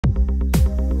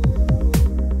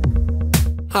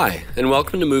Hi, and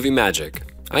welcome to Movie Magic.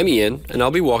 I'm Ian, and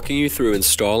I'll be walking you through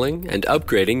installing and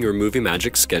upgrading your Movie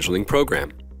Magic scheduling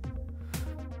program.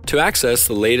 To access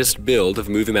the latest build of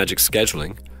Movie Magic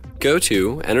scheduling, go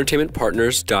to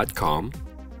entertainmentpartners.com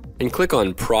and click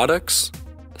on Products,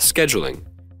 Scheduling.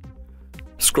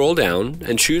 Scroll down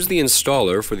and choose the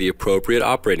installer for the appropriate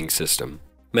operating system,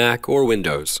 Mac or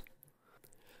Windows.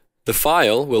 The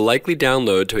file will likely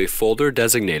download to a folder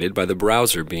designated by the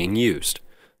browser being used.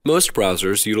 Most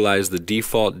browsers utilize the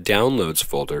default Downloads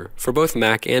folder for both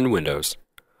Mac and Windows.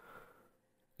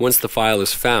 Once the file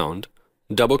is found,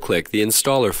 double-click the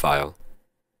installer file.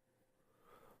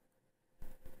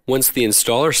 Once the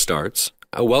installer starts,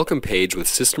 a welcome page with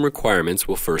system requirements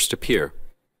will first appear.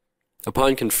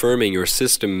 Upon confirming your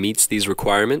system meets these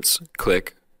requirements,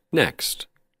 click Next.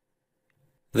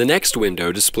 The next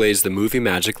window displays the Movie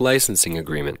Magic licensing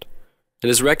agreement. It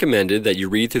is recommended that you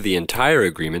read through the entire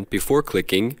agreement before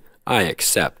clicking I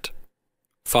accept,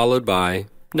 followed by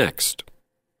Next.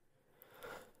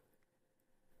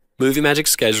 Movie Magic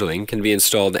scheduling can be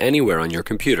installed anywhere on your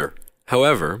computer.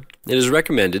 However, it is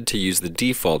recommended to use the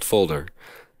default folder.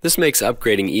 This makes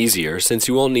upgrading easier since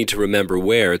you won't need to remember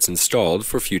where it's installed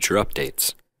for future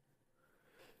updates.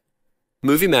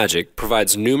 Movie Magic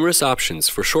provides numerous options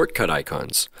for shortcut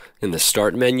icons in the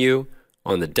Start menu,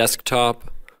 on the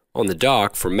desktop, on the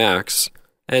dock for Macs,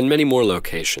 and many more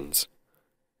locations.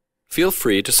 Feel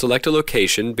free to select a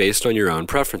location based on your own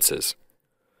preferences.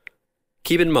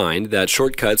 Keep in mind that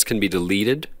shortcuts can be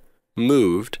deleted,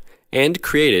 moved, and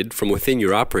created from within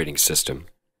your operating system.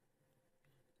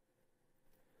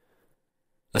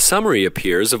 A summary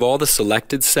appears of all the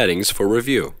selected settings for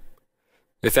review.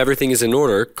 If everything is in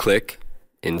order, click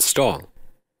Install.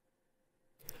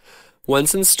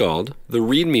 Once installed, the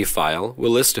README file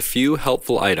will list a few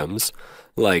helpful items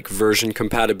like version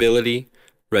compatibility,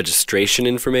 registration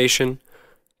information,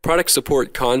 product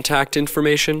support contact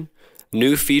information,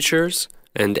 new features,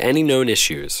 and any known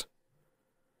issues.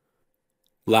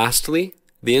 Lastly,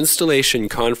 the installation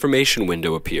confirmation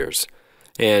window appears,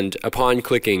 and upon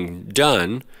clicking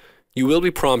Done, you will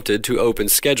be prompted to open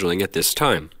scheduling at this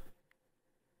time.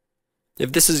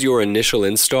 If this is your initial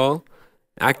install,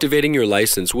 activating your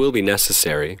license will be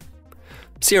necessary.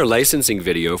 See our licensing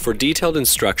video for detailed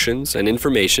instructions and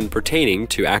information pertaining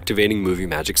to activating Movie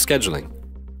Magic scheduling.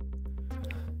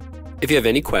 If you have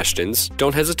any questions,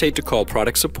 don't hesitate to call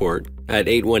product support at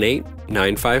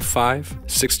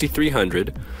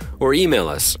 818-955-6300 or email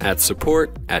us at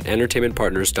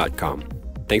support@entertainmentpartners.com.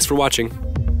 Thanks for watching.